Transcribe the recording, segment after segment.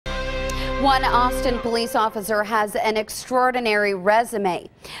One Austin police officer has an extraordinary resume.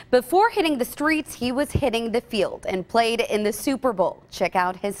 Before hitting the streets, he was hitting the field and played in the Super Bowl. Check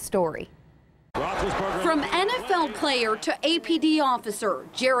out his story. From NFL player to APD officer,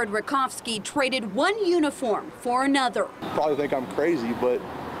 Jared Rakowski traded one uniform for another. Probably think I'm crazy, but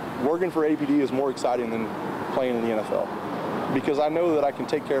working for APD is more exciting than playing in the NFL because I know that I can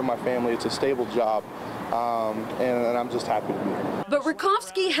take care of my family. It's a stable job, and I'm just happy to be here. But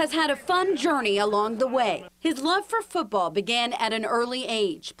Rakowski has had a fun journey along the way. His love for football began at an early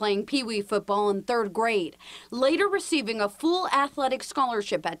age, playing Pee-wee football in 3rd grade, later receiving a full athletic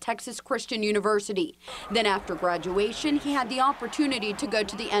scholarship at Texas Christian University. Then after graduation, he had the opportunity to go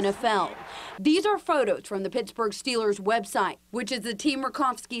to the NFL. These are photos from the Pittsburgh Steelers website, which is the team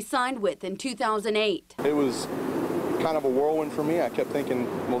Rakowski signed with in 2008. It was kind of a whirlwind for me. I kept thinking,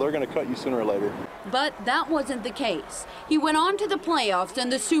 well, they're going to cut you sooner or later. But that wasn't the case. He went on to the playoffs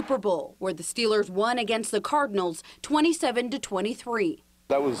and the Super Bowl, where the Steelers won against the Cardinals 27-23.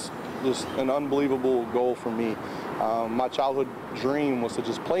 That was just an unbelievable goal for me. My childhood dream was to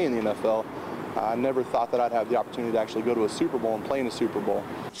just play in the NFL. I never thought that I'd have the opportunity to actually go to a Super Bowl and play in a Super Bowl.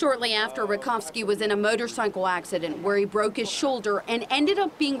 Shortly after, Rakowski was in a motorcycle accident where he broke his shoulder and ended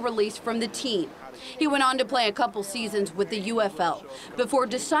up being released from the team. He went on to play a couple seasons with the UFL before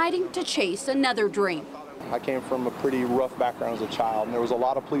deciding to chase another dream. I came from a pretty rough background as a child, and there was a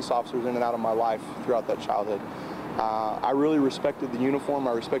lot of police officers in and out of my life throughout that childhood. I really respected the uniform.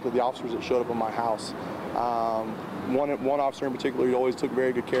 I respected the officers that showed up at my house. One officer in particular, he always took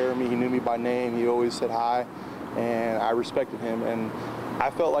very good care of me. He knew me by name. He always said hi, and I respected him. And I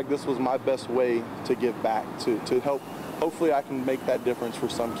felt like this was my best way to give back, to help. Hopefully I can make that difference for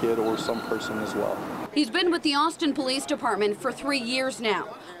some kid or some person as well. He's been with the Austin Police Department for 3 years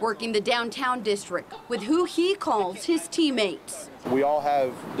now, working the downtown district with who he calls his teammates. We all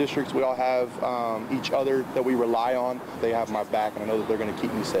have districts, we all have each other that we rely on. They have my back, and I know that they're going to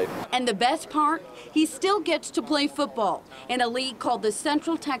keep me safe. And the best part, he still gets to play football in a league called the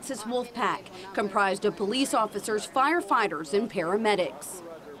Central Texas Wolfpack, comprised of police officers, firefighters, and paramedics.